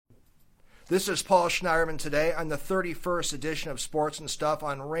This is Paul Schneiderman today on the 31st edition of Sports and Stuff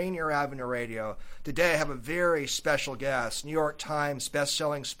on Rainier Avenue Radio. Today I have a very special guest, New York Times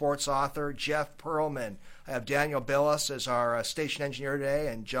bestselling sports author Jeff Pearlman. I have Daniel Billis as our station engineer today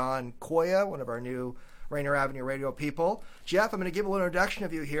and John Koya, one of our new Rainier Avenue Radio people. Jeff, I'm going to give a little introduction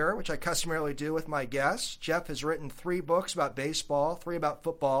of you here, which I customarily do with my guests. Jeff has written 3 books about baseball, 3 about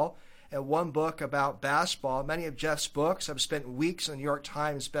football, and 1 book about basketball. Many of Jeff's books have spent weeks on the New York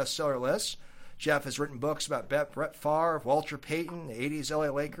Times bestseller list. Jeff has written books about Brett Favre, Walter Payton, the 80s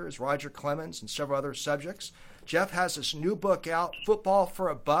LA Lakers, Roger Clemens, and several other subjects. Jeff has this new book out, Football for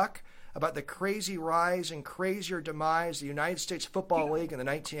a Buck, about the crazy rise and crazier demise of the United States Football League in the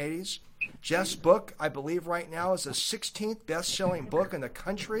 1980s. Jeff's book, I believe right now, is the 16th best-selling book in the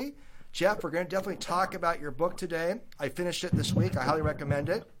country. Jeff, we're going to definitely talk about your book today. I finished it this week. I highly recommend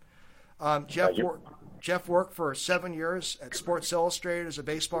it. Jeff worked for 7 years at Sports Illustrated as a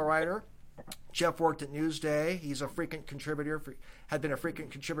baseball writer. Jeff worked at Newsday. He's a frequent contributor, had been a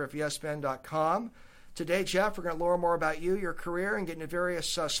frequent contributor for ESPN.com. Today, Jeff, we're going to learn more about you, your career, and get into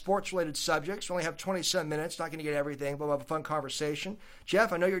various sports-related subjects. We only have 27 minutes, not going to get everything, but we'll have a fun conversation.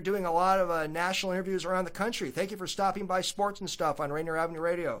 Jeff, I know you're doing a lot of national interviews around the country. Thank you for stopping by Sports and Stuff on Rainier Avenue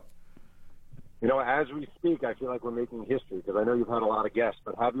Radio. You know, as we speak, I feel like we're making history because I know you've had a lot of guests,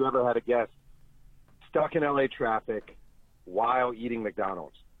 but have you ever had a guest stuck in LA traffic while eating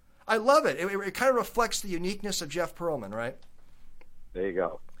McDonald's? I love it. It kind of reflects the uniqueness of Jeff Pearlman, right? There you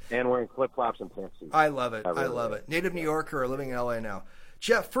go. And wearing flip-flops and pantsuits. I love it. I love it. Native New Yorker living in L.A. now.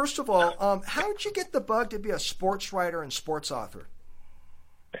 Jeff, first of all, how did you get the bug to be a sports writer and sports author?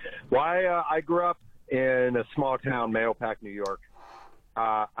 Well, I grew up in a small town, Mahopac, New York.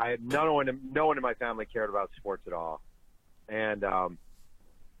 I had no one in my family cared about sports at all. And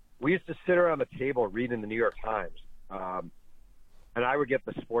we used to sit around the table reading the New York Times. And I would get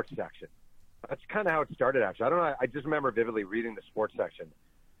the sports section. That's kind of how it started, actually. I don't know. I just remember vividly reading the sports section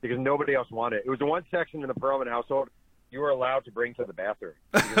because nobody else wanted it. It was the one section in the Pearlman household you were allowed to bring to the bathroom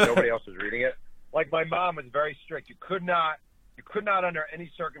because nobody else was reading it. Like, my mom was very strict. You could not under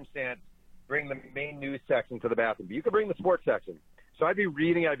any circumstance bring the main news section to the bathroom, but you could bring the sports section. So I'd be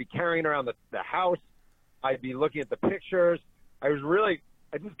reading. I'd be carrying around the house. I'd be looking at the pictures. I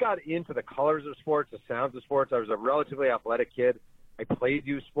just got into the colors of sports, the sounds of sports. I was a relatively athletic kid. I played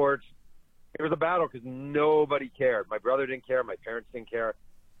youth sports. It was a battle because nobody cared. My brother didn't care. My parents didn't care.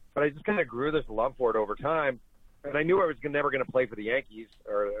 But I just kind of grew this love for it over time. And I knew I was never going to play for the Yankees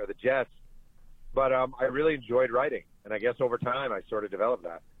or the Jets. But I really enjoyed writing. And I guess over time I sort of developed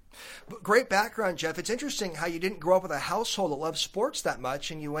that. Great background, Jeff. It's interesting how you didn't grow up with a household that loved sports that much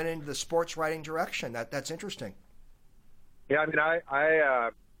and you went into the sports writing direction. That's interesting. Yeah, I mean, I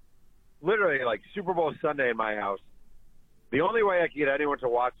literally, like, Super Bowl Sunday in my house, the only way I could get anyone to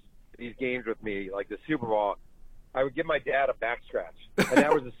watch these games with me, like the Super Bowl, I would give my dad a back scratch. And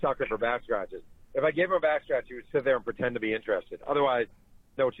that was a sucker for back scratches. If I gave him a back scratch, he would sit there and pretend to be interested. Otherwise,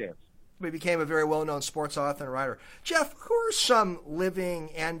 no chance. We became a very well-known sports author and writer. Jeff, who are some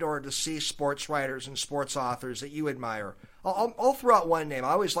living and or deceased sports writers and sports authors that you admire? I'll throw out one name. I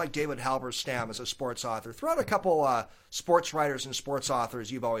always like David Halberstam as a sports author. Throw out a couple sports writers and sports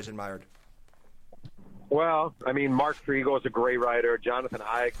authors you've always admired. Well, I mean, Mark Kriegel is a great writer. Jonathan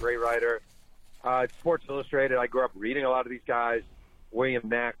Ive, great writer. Sports Illustrated, I grew up reading a lot of these guys. William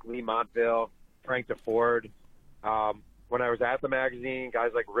Mack, Lee Montville, Frank DeFord. When I was at the magazine,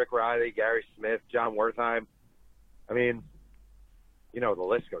 guys like Rick Riley, Gary Smith, John Wertheim. I mean, you know, the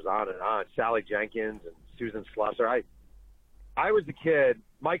list goes on and on. Sally Jenkins and Susan Slusser. I was a kid.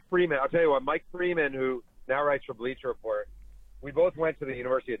 Mike Freeman, I'll tell you what, Mike Freeman, who now writes for Bleacher Report, we both went to the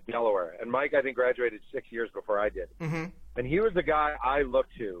University of Delaware. And Mike, I think, graduated 6 years before I did. Mm-hmm. And he was the guy I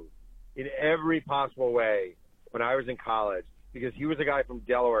looked to in every possible way when I was in college because he was a guy from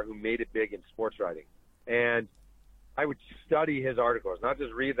Delaware who made it big in sports writing. And I would study his articles, not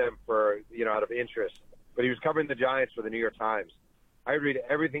just read them for, you know, out of interest, but he was covering the Giants for the New York Times. I would read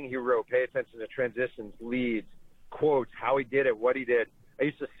everything he wrote, pay attention to transitions, leads, quotes, how he did it, what he did. I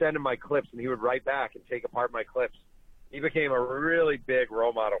used to send him my clips, and he would write back and take apart my clips. He became a really big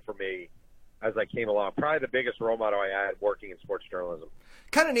role model for me as I came along. Probably the biggest role model I had working in sports journalism.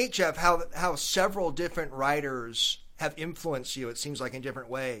 Kind of neat, Jeff, how several different writers have influenced you, it seems like, in different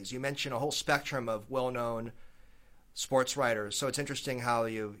ways. You mentioned a whole spectrum of well-known sports writers, so it's interesting how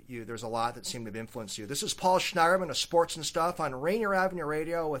you there's a lot that seem to have influenced you. This is Paul Schneiderman of Sports and Stuff on Rainier Avenue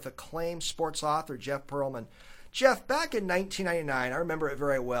Radio with acclaimed sports author Jeff Pearlman. Jeff, back in 1999, I remember it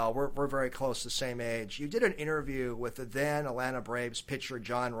very well. We're very close, the same age. You did an interview with the then Atlanta Braves pitcher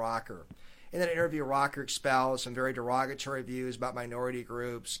John Rocker. In that interview, Rocker espoused some very derogatory views about minority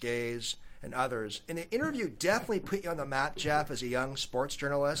groups, gays, and others. And the interview definitely put you on the map, Jeff, as a young sports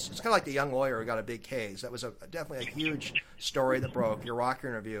journalist. It's kind of like the young lawyer who got a big case. That was definitely a huge story that broke, your Rocker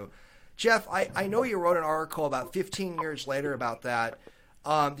interview. Jeff, I know you wrote an article about 15 years later about that.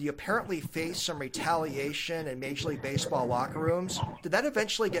 You apparently faced some retaliation in Major League Baseball locker rooms. Did that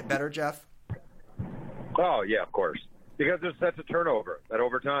eventually get better, Jeff? Oh, yeah, of course. Because there's such a turnover that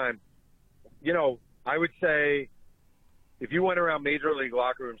over time, I would say if you went around Major League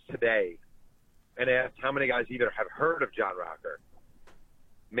locker rooms today and asked how many guys either have heard of John Rocker,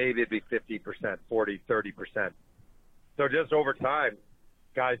 maybe it'd be 50%, 40, 30%. So just over time,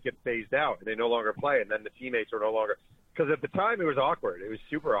 guys get phased out and they no longer play, and then the teammates are no longer – because at the time it was awkward. It was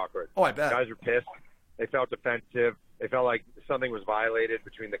super awkward. Oh, I bet. Guys were pissed. They felt defensive. They felt like something was violated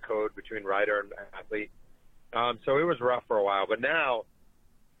between the code, between writer and athlete. So it was rough for a while. But now,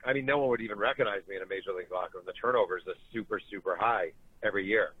 no one would even recognize me in a Major League locker room. The turnover is super, super high every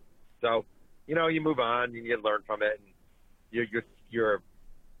year. So, you move on and you learn from it. And you're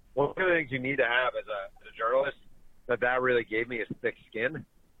one of the things you need to have as a journalist that really gave me is thick skin.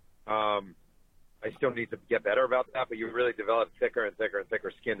 I still need to get better about that, but you really develop thicker and thicker and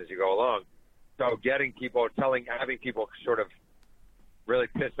thicker skin as you go along. So having people sort of really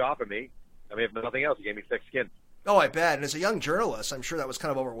pissed off at me, if nothing else, it gave me thick skin. Oh, I bet. And as a young journalist, I'm sure that was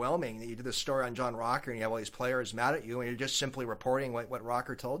kind of overwhelming that you did this story on John Rocker and you have all these players mad at you and you're just simply reporting what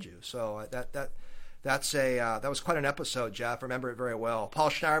Rocker told you. So that was quite an episode, Jeff. I remember it very well. Paul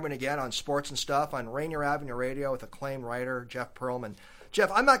Schneiderman again on Sports and Stuff on Rainier Avenue Radio with acclaimed writer Jeff Pearlman. Jeff,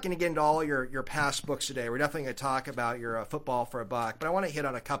 I'm not going to get into all your past books today. We're definitely going to talk about your Football for a Buck, but I want to hit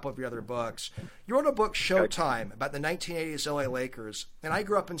on a couple of your other books. You wrote a book, Showtime, about the 1980s LA Lakers, and I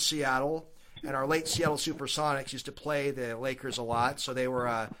grew up in Seattle, and our late Seattle Supersonics used to play the Lakers a lot, so they were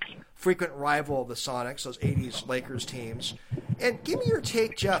a frequent rival of the Sonics, those 80s Lakers teams. And give me your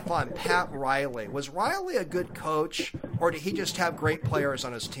take, Jeff, on Pat Riley. Was Riley a good coach, or did he just have great players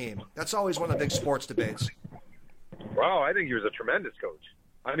on his team? That's always one of the big sports debates. Well, I think he was a tremendous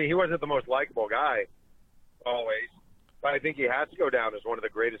coach. He wasn't the most likable guy always, but I think he has to go down as one of the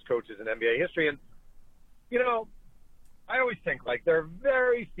greatest coaches in NBA history. And, I always think, there are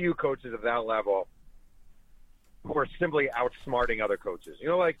very few coaches of that level who are simply outsmarting other coaches.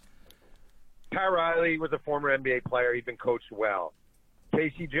 Pat Riley was a former NBA player. He'd been coached well.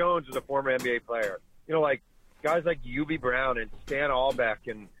 Casey Jones was a former NBA player. Guys like Hubie Brown and Stan Albeck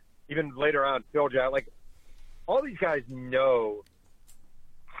and even later on Phil Jackson, all these guys know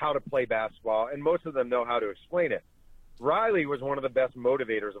how to play basketball, and most of them know how to explain it. Riley was one of the best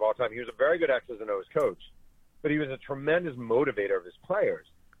motivators of all time. He was a very good X's and O's coach, but he was a tremendous motivator of his players,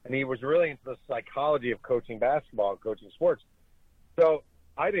 and he was really into the psychology of coaching basketball and coaching sports. So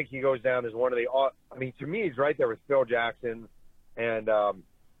I think he goes down as one of the – to me, he's right there with Phil Jackson and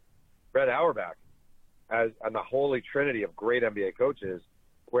Red Auerbach on the holy trinity of great NBA coaches,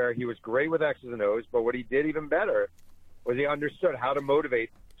 where he was great with X's and O's, but what he did even better was he understood how to motivate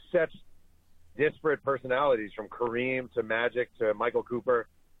such disparate personalities, from Kareem to Magic to Michael Cooper.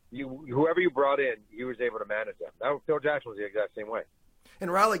 Whoever you brought in, he was able to manage them. Phil Jackson was the exact same way.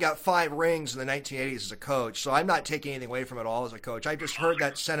 And Riley got 5 rings in the 1980s as a coach, so I'm not taking anything away from it all as a coach. I just heard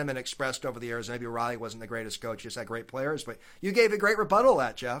that sentiment expressed over the years. Maybe Riley wasn't the greatest coach, just had great players, but you gave a great rebuttal to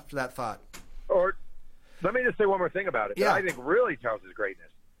that, Jeff, to that thought. Or let me just say one more thing about it that I think really tells his greatness.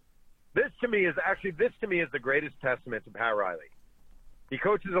 This to me is the greatest testament to Pat Riley. He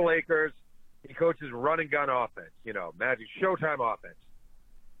coaches the Lakers. He coaches run and gun offense, Magic Showtime offense.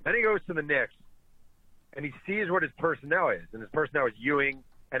 Then he goes to the Knicks, and he sees what his personnel is. And his personnel is Ewing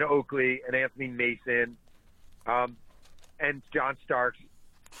and Oakley and Anthony Mason and John Starks.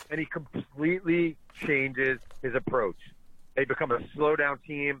 And he completely changes his approach. They become a slow-down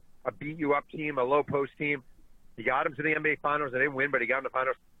team, a beat-you-up team, a low-post team. He got him to the NBA Finals. They didn't win, but he got him to the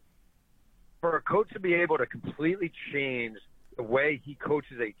Finals. For a coach to be able to completely change the way he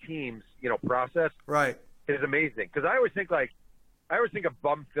coaches a team's, process, right, is amazing. Because I always think of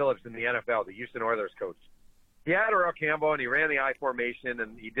Bum Phillips in the NFL, the Houston Oilers coach. He had Earl Campbell, and he ran the I formation,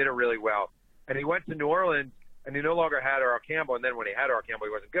 and he did it really well. And he went to New Orleans, and he no longer had Earl Campbell. And then when he had Earl Campbell,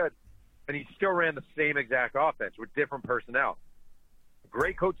 he wasn't good. And he still ran the same exact offense with different personnel.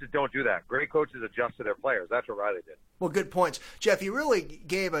 Great coaches don't do that. Great coaches adjust to their players. That's what Riley did. Well, good points. Jeff, you really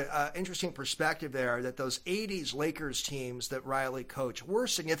gave an interesting perspective there that those 80s Lakers teams that Riley coached were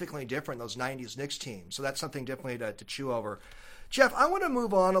significantly different than those 90s Knicks teams. So that's something definitely to chew over. Jeff, I want to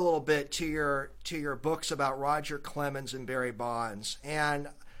move on a little bit to your books about Roger Clemens and Barry Bonds. And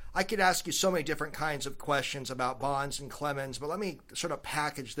I could ask you so many different kinds of questions about Bonds and Clemens, but let me sort of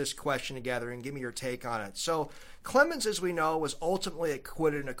package this question together and give me your take on it. So Clemens, as we know, was ultimately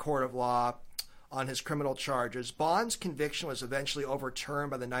acquitted in a court of law on his criminal charges. Bonds' conviction was eventually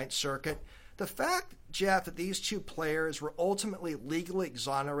overturned by the Ninth Circuit. The fact, Jeff, that these two players were ultimately legally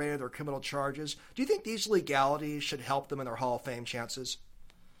exonerated of their criminal charges, do you think these legalities should help them in their Hall of Fame chances?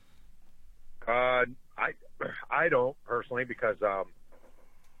 I don't personally, because I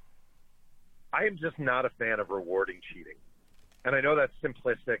am just not a fan of rewarding cheating. And I know that's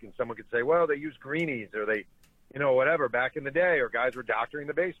simplistic, and someone could say, well, they use greenies, or they, whatever, back in the day, or guys were doctoring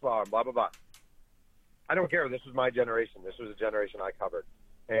the baseball, and blah, blah, blah. I don't care. This was my generation. This was a generation I covered.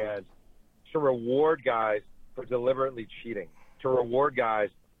 And to reward guys for deliberately cheating, to reward guys,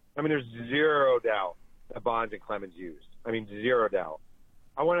 there's zero doubt that Bonds and Clemens used. Zero doubt.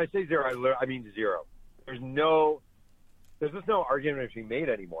 When I say zero, I mean zero. There's just no argument to be made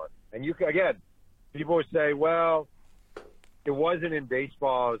anymore. And people would say, well, it wasn't in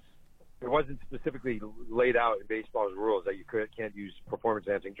baseball's, it wasn't specifically laid out in baseball's rules that you can't use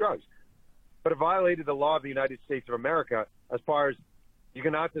performance-enhancing drugs. But it violated the law of the United States of America as far as you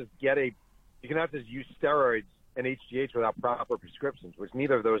cannot just use steroids and HGH without proper prescriptions, which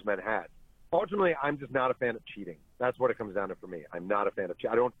neither of those men had. Ultimately, I'm just not a fan of cheating. That's what it comes down to for me. I'm not a fan of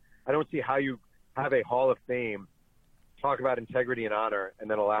cheating. I don't see how you have a Hall of Fame talk about integrity and honor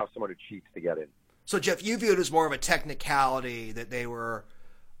and then allow someone to cheat to get in. So, Jeff, you view it as more of a technicality that they were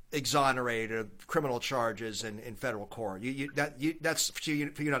exonerated of criminal charges in federal court. That's for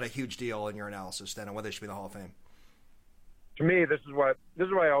you not a huge deal in your analysis then on whether they should be in the Hall of Fame. To me, this is what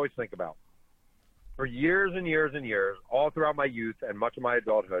I always think about. For years and years and years, all throughout my youth and much of my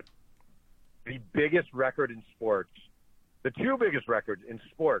adulthood, the biggest record in sports, the two biggest records in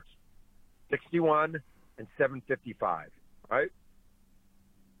sports, 61 and 755, right?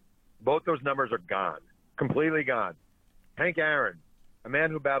 Both those numbers are gone, completely gone. Hank Aaron, a man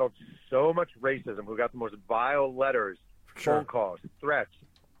who battled so much racism, who got the most vile letters, phone calls, threats,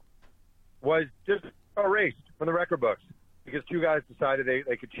 was just erased from the record books because two guys decided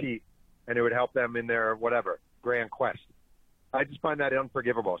they could cheat and it would help them in their whatever grand quest. I just find that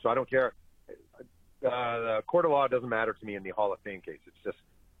unforgivable. So I don't care. The court of law doesn't matter to me in the Hall of Fame case.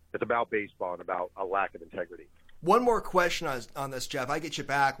 It's about baseball and about a lack of integrity. One more question on this, Jeff. I get you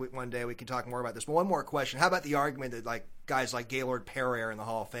back one day. We can talk more about this. But one more question. How about the argument that guys like Gaylord Perry are in the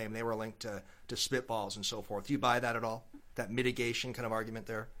Hall of Fame? They were linked to spitballs and so forth. Do you buy that at all? That mitigation kind of argument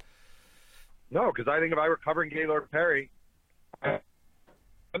there? No, because I think if I were covering Gaylord Perry,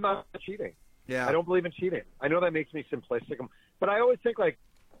 I'm not cheating. Yeah. I don't believe in cheating. I know that makes me simplistic, but I always think,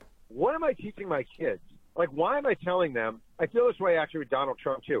 what am I teaching my kids? Why am I telling them? I feel this way actually with Donald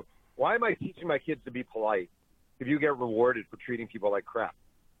Trump too. Why am I teaching my kids to be polite if you get rewarded for treating people like crap?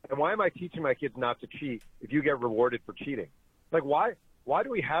 And why am I teaching my kids not to cheat if you get rewarded for cheating? Why do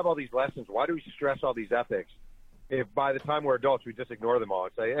we have all these lessons? Why do we stress all these ethics if by the time we're adults we just ignore them all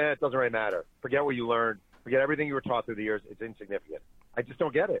and say, it doesn't really matter. Forget what you learned. Forget everything you were taught through the years. It's insignificant. I just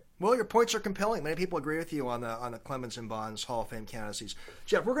don't get it. Well, your points are compelling. Many people agree with you on the Clemens and Bonds Hall of Fame candidacies.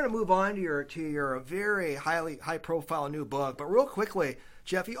 Jeff, we're going to move on to your very high profile new book. But real quickly,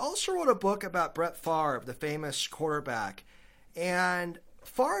 Jeff, you also wrote a book about Brett Favre, the famous quarterback. And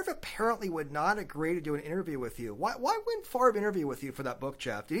Favre apparently would not agree to do an interview with you. Why wouldn't Favre interview with you for that book,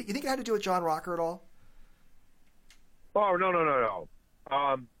 Jeff? Do you think it had to do with John Rocker at all? Oh, no.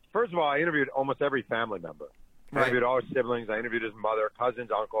 First of all, I interviewed almost every family member. I interviewed all his siblings. I interviewed his mother,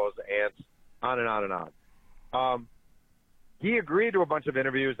 cousins, uncles, aunts, on and on and on. He agreed to a bunch of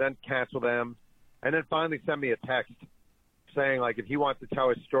interviews, then canceled them, and then finally sent me a text saying, if he wants to tell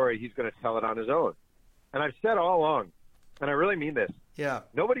his story, he's going to tell it on his own. And I've said all along, and I really mean this,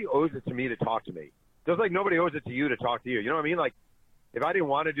 nobody owes it to me to talk to me. Just like nobody owes it to you to talk to you. You know what I mean? If I didn't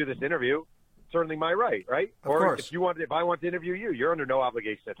want to do this interview, certainly my right? Of course. If I want to interview you, you're under no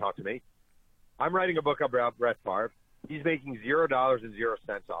obligation to talk to me. I'm writing a book about Brett Favre. He's making $0 and 0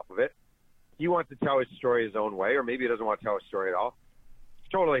 cents off of it. He wants to tell his story his own way, or maybe he doesn't want to tell his story at all.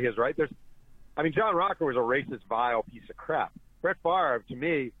 It's totally his right. John Rocker was a racist, vile piece of crap. Brett Favre, to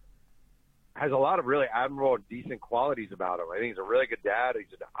me, has a lot of really admirable and decent qualities about him. I think he's a really good dad. He's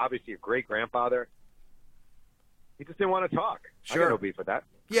obviously a great grandfather. He just didn't want to talk. Sure. I got no beef with that.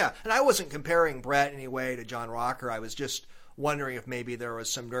 Yeah, and I wasn't comparing Brett in any way to John Rocker. I was just wondering if maybe there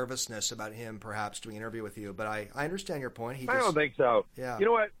was some nervousness about him perhaps doing an interview with you. But I understand your point. I don't think so. Yeah. You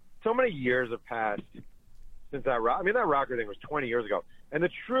know what? So many years have passed since that Rocker thing was 20 years ago. And the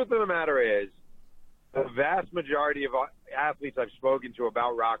truth of the matter is, the vast majority of athletes I've spoken to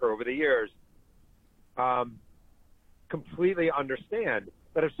about Rocker over the years completely understand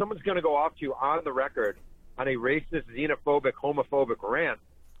that if someone's going to go off to you on the record on a racist, xenophobic, homophobic rant,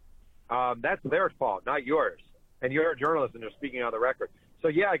 that's their fault, not yours. And you're a journalist, and they're speaking on the record. So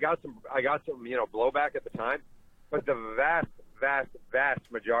yeah, I got some blowback at the time, but the vast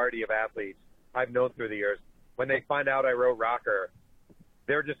majority of athletes I've known through the years, when they find out I wrote Rocker,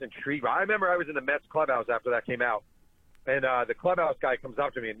 they're just intrigued. I remember I was in the Mets clubhouse after that came out, and the clubhouse guy comes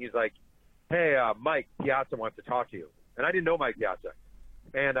up to me and he's like, "Hey, Mike Piazza wants to talk to you." And I didn't know Mike Piazza,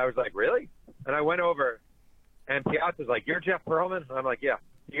 and I was like, "Really?" And I went over, and Piazza's like, "You're Jeff Pearlman?" And I'm like, "Yeah."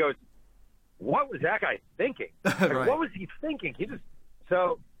 He goes, "What was that guy thinking? Like, Right. What was he thinking?"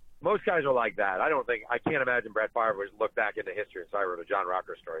 So most guys are like that. I can't imagine Brett Favre would look back into history and say I wrote a John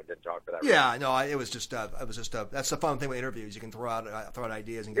Rocker story and didn't talk for that. Yeah, no, it was just that's the fun thing with interviews. You can throw out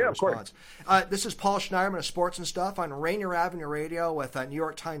ideas and get a of course. response. This is Paul Schneiderman of Sports and Stuff on Rainier Avenue Radio with New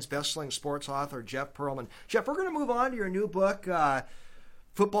York Times bestselling sports author Jeff Pearlman. Jeff, we're going to move on to your new book,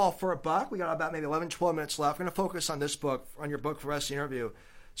 Football for a Buck. We got about maybe 11, 12 minutes left. We're going to focus on this book, on your book for the rest of the interview.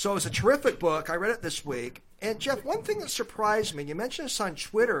 So it's a terrific book. I read it this week. And, Jeff, one thing that surprised me, you mentioned this on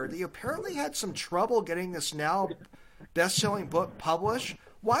Twitter, that you apparently had some trouble getting this now best-selling book published.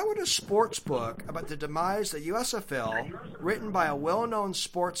 Why would a sports book about the demise of the USFL, written by a well-known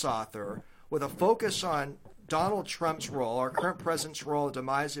sports author with a focus on Donald Trump's role, our current president's role in the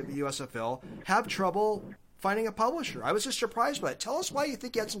demise of the USFL, have trouble finding a publisher? I was just surprised by it. Tell us why you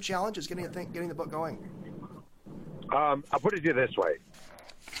think you had some challenges getting the book going. I'll put it to you this way.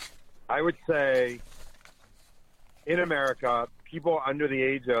 I would say in America, people under the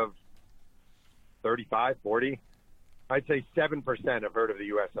age of 35, 40, I'd say 7% have heard of the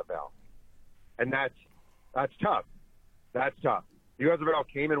USFL. And that's tough. That's tough. The USFL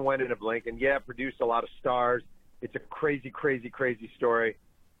came and went in a blink, and produced a lot of stars. It's a crazy, crazy, crazy story.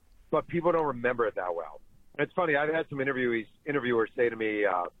 But people don't remember it that well. And it's funny, I've had some interviewers say to me,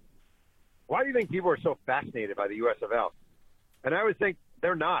 why do you think people are so fascinated by the USFL? And I always think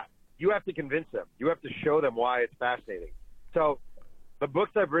they're not. You have to convince them. You have to show them why it's fascinating. So the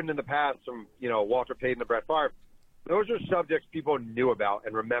books I've written in the past from, Walter Payton to Brett Favre, those are subjects people knew about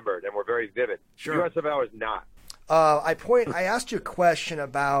and remembered and were very vivid. Sure. The USFL is not. I asked you a question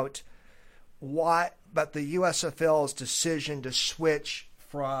about the USFL's decision to switch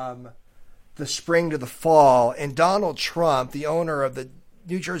from the spring to the fall, and Donald Trump, the owner of the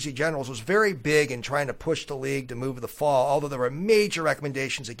New Jersey Generals, was very big in trying to push the league to move to the fall, although there were major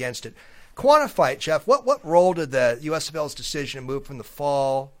recommendations against it. Quantify it, Jeff. What role did the USFL's decision to move from the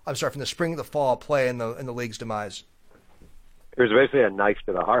spring to the fall play in the league's demise? It was basically a knife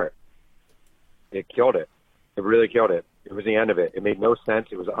to the heart. It killed it. It really killed it. It was the end of it. It made no sense.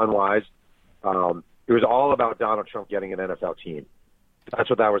 It was unwise. It was all about Donald Trump getting an NFL team.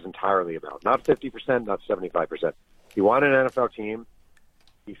 That's what that was entirely about. Not 50%, not 75%. He wanted an NFL team.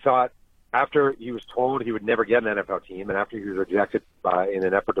 He thought after he was told he would never get an NFL team, and after he was rejected in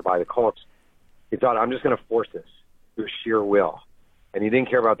an effort to buy the Colts, he thought, I'm just going to force this through sheer will. And he didn't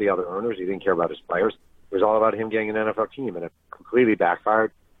care about the other owners. He didn't care about his players. It was all about him getting an NFL team, and it completely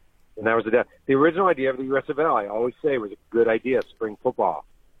backfired. And that was the death. The original idea of the USFL, I always say, was a good idea, spring football,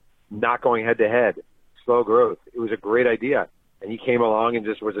 not going head-to-head, slow growth. It was a great idea. And he came along and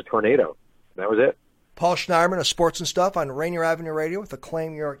just was a tornado. And that was it. Paul Schneiderman of Sports and Stuff on Rainier Avenue Radio with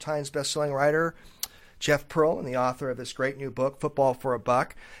acclaimed New York Times bestselling writer Jeff Pearlman, the author of this great new book, Football for a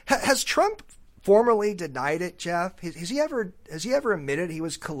Buck. Has Trump formally denied it, Jeff? Has he ever admitted he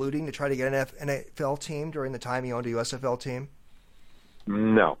was colluding to try to get an NFL team during the time he owned a USFL team?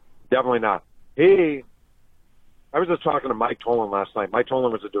 No, definitely not. I was just talking to Mike Tolan last night. Mike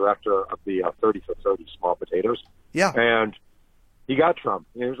Tolan was the director of the 30 for 30 small potatoes. Yeah. And he got Trump.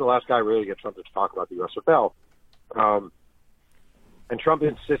 He was the last guy really to get Trump to talk about the USFL. And Trump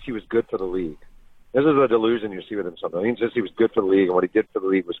insists he was good for the league. This is a delusion you see with him sometimes. He insists he was good for the league, and what he did for the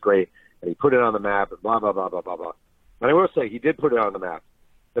league was great, and he put it on the map, and blah, blah, blah, blah, blah, blah. And I will say, he did put it on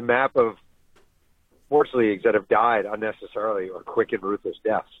the map of sports leagues that have died unnecessarily or quick and ruthless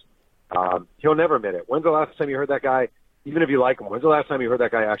deaths. He'll never admit it. When's the last time you heard that guy, even if you like him, when's the last time you heard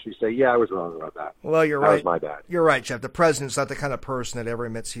that guy actually say, yeah, I was wrong about that? Well, you're right. That was my bad. You're right, Jeff. The president's not the kind of person that ever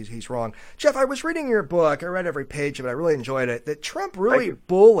admits he's wrong. Jeff, I was reading your book. I read every page of it. I really enjoyed it. That Trump really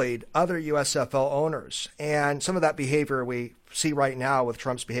bullied other USFL owners. And some of that behavior we see right now with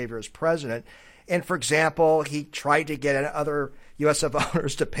Trump's behavior as president. And, for example, he tried to get other USFL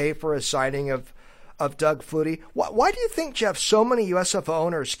owners to pay for a signing of Doug Flutie. Why do you think, Jeff, so many USFL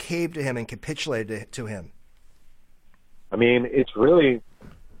owners caved to him and capitulated to him? I mean, it's really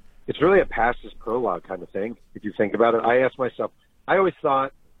a past his prologue kind of thing, if you think about it. I asked myself, I always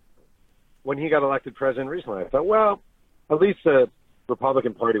thought when he got elected president recently, I thought, well, at least the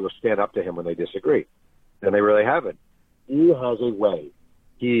Republican Party will stand up to him when they disagree. And they really haven't. He has a way.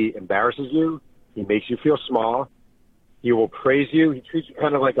 He embarrasses you. He makes you feel small. He will praise you. He treats you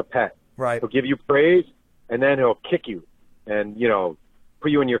kind of like a pet. Right. He'll give you praise, and then he'll kick you and,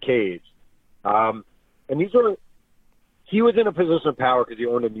 put you in your cage. And he was in a position of power because he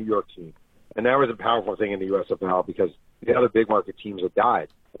owned a New York team. And that was a powerful thing in the USFL because the other big market teams had died.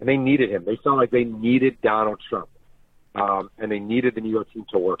 And they needed him. They felt like they needed Donald Trump. And they needed the New York team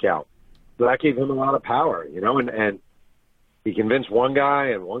to work out. So that gave him a lot of power, and he convinced one guy,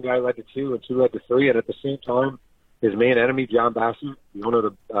 and one guy led to two, and two led to three. And at the same time, his main enemy, John Bassett, the owner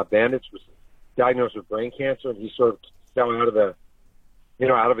of the Bandits, was diagnosed with brain cancer, and he sort of fell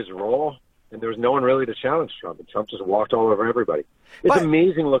out of his role. And there was no one really to challenge Trump, and Trump just walked all over everybody. It's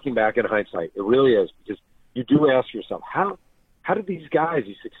amazing looking back in hindsight. It really is, because you do ask yourself, how did these guys,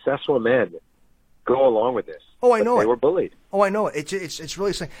 these successful men, go along with this? Oh, I know They were bullied. Oh, I know it. It's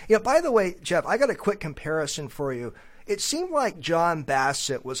really something. By the way, Jeff, I got a quick comparison for you. It seemed like John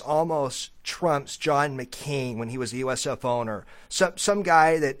Bassett was almost Trump's John McCain when he was the USF owner. Some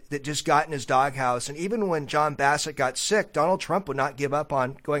guy that just got in his doghouse. And even when John Bassett got sick, Donald Trump would not give up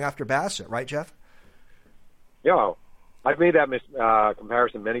on going after Bassett. Right, Jeff? Yeah, I've made that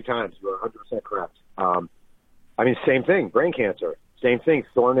comparison many times. You're 100% correct. Same thing, brain cancer. Same thing,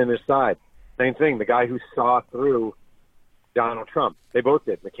 thorn in his side. Same thing, the guy who saw through Donald Trump. They both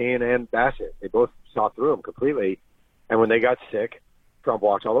did, McCain and Bassett. They both saw through him completely. And when they got sick, Trump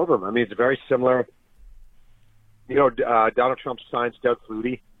walked all over him. It's very similar. Donald Trump signs Doug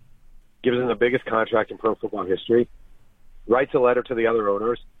Flutie, gives him the biggest contract in pro football history, writes a letter to the other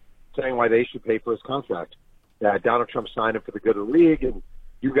owners saying why they should pay for his contract. That Donald Trump signed him for the good of the league, and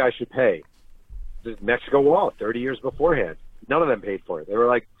you guys should pay. The Mexico Wall, 30 years beforehand, none of them paid for it. They were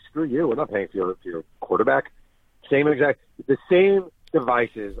like, screw you, we're not paying for your quarterback. The same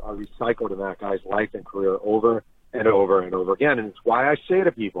devices are recycled in that guy's life and career over and over and over again. And it's why I say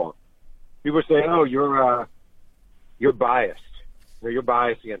to people say, oh, you're biased. You're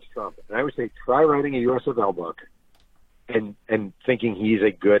biased against Trump. And I would say, try writing a USFL book and thinking he's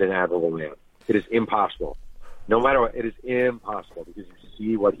a good and admirable man. It is impossible. No matter what, it is impossible because you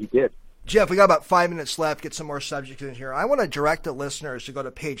see what he did. Jeff, we got about 5 minutes left. Get some more subjects in here. I want to direct the listeners to go to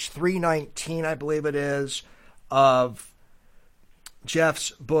page 319, I believe it is, of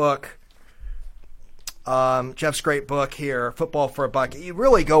Jeff's book. Jeff's great book here, Football for a Buck. You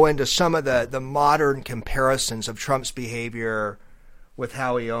really go into some of the modern comparisons of Trump's behavior with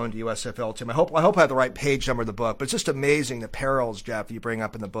how he owned the USFL team. I hope I have the right page number of the book, but it's just amazing the perils, Jeff, you bring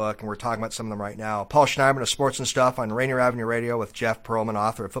up in the book, and we're talking about some of them right now. Paul Schneiderman of Sports and Stuff on Rainier Avenue Radio with Jeff Pearlman,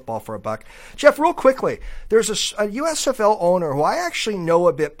 author of Football for a Buck. Jeff, real quickly, there's a USFL owner who I actually know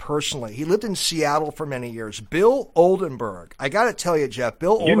a bit personally. He lived in Seattle for many years, Bill Oldenburg. I got to tell you, Jeff,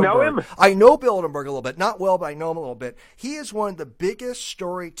 Bill Oldenburg. You know him? I know Bill Oldenburg a little bit. Not well, but I know him a little bit. He is one of the biggest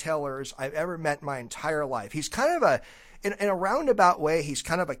storytellers I've ever met in my entire life. He's kind of in a roundabout way, he's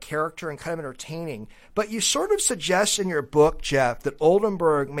kind of a character and kind of entertaining. But you sort of suggest in your book, Jeff, that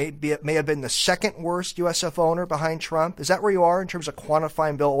Oldenburg may have been the second worst USF owner behind Trump. Is that where you are in terms of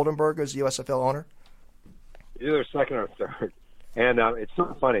quantifying Bill Oldenburg as the USFL owner? Either second or third. And it's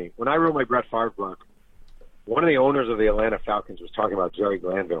so funny. When I wrote my Brett Favre book, one of the owners of the Atlanta Falcons was talking about Jerry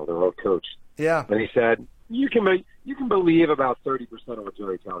Glanville, their old coach. Yeah. And he said, you can believe about 30% of what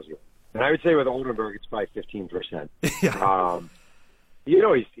Jerry tells you. And I would say with Oldenburg, it's probably 15%. Yeah.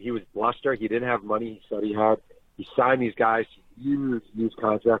 He was bluster. He didn't have money he said he had. He signed these guys to huge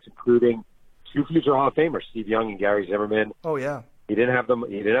contracts, including two future Hall of Famers, Steve Young and Gary Zimmerman. Oh yeah. He didn't have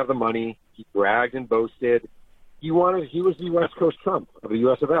the money. He bragged and boasted. He was the West Coast Trump of the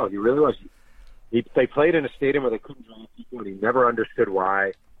USFL. He really was. They played in a stadium where they couldn't draw people, and he never understood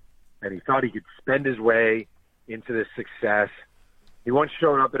why. And he thought he could spend his way into this success. He once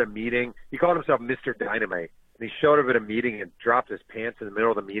showed up at a meeting. He called himself Mr. Dynamite. And he showed up at a meeting and dropped his pants in the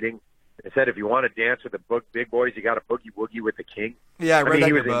middle of the meeting and said, if you want to dance with the big boys, you got to boogie-woogie with the king. Yeah, I read that he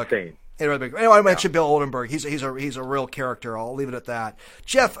in was your book. Insane. Anyway, I mentioned Bill Oldenburg. He's a real character. I'll leave it at that.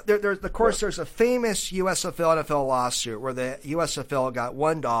 Jeff, there's a famous USFL NFL lawsuit where the USFL got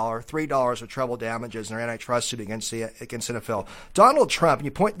 $1, $3 of treble damages in their antitrust suit against NFL. Donald Trump, and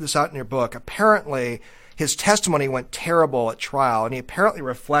you point this out in your book, apparently his testimony went terrible at trial, and he apparently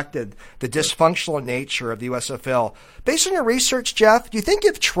reflected the dysfunctional nature of the USFL. Based on your research, Jeff, do you think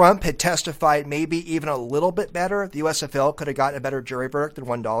if Trump had testified maybe even a little bit better, the USFL could have gotten a better jury verdict than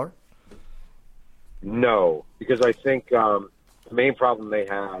 $1? No, because I think the main problem they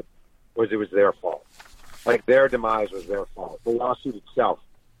had was it was their fault. Like, their demise was their fault. The lawsuit itself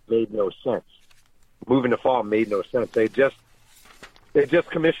made no sense. Moving to fall made no sense. They just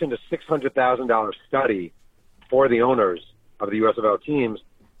commissioned a $600,000 study for the owners of the USFL teams,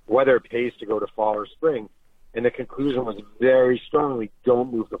 whether it pays to go to fall or spring. And the conclusion was very strongly,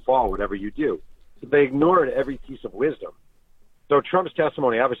 don't move to fall, whatever you do. So they ignored every piece of wisdom. So Trump's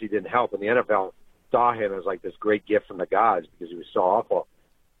testimony obviously didn't help, and the NFL saw him as like this great gift from the gods because he was so awful.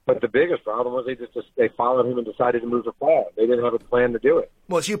 But the biggest problem was they followed him and decided to move to fall. They didn't have a plan to do it.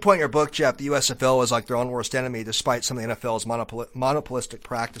 Well, as you point in your book, Jeff, the USFL was like their own worst enemy despite some of the NFL's monopolistic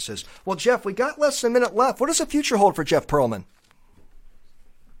practices. Well, Jeff, we got less than a minute left. What does the future hold for Jeff Pearlman?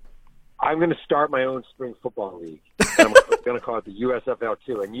 I'm going to start my own spring football league. And I'm going to call it the USFL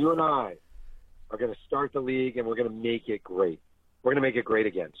 2. And you and I are going to start the league, and we're going to make it great. We're going to make it great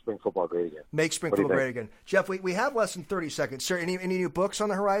again, spring football great again. Make spring football great again. Jeff, we have less than 30 seconds. Sir, any new books on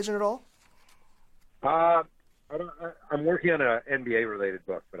the horizon at all? I'm working on an NBA-related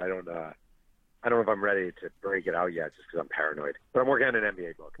book, but I don't know if I'm ready to break it out yet just because I'm paranoid. But I'm working on an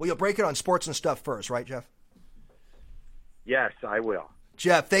NBA book. Well, you'll break it on sports and stuff first, right, Jeff? Yes, I will.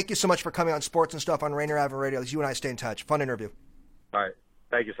 Jeff, thank you so much for coming on Sports and Stuff on Rainier Avenue Radio. You and I stay in touch. Fun interview. All right.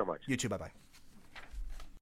 Thank you so much. You too. Bye-bye.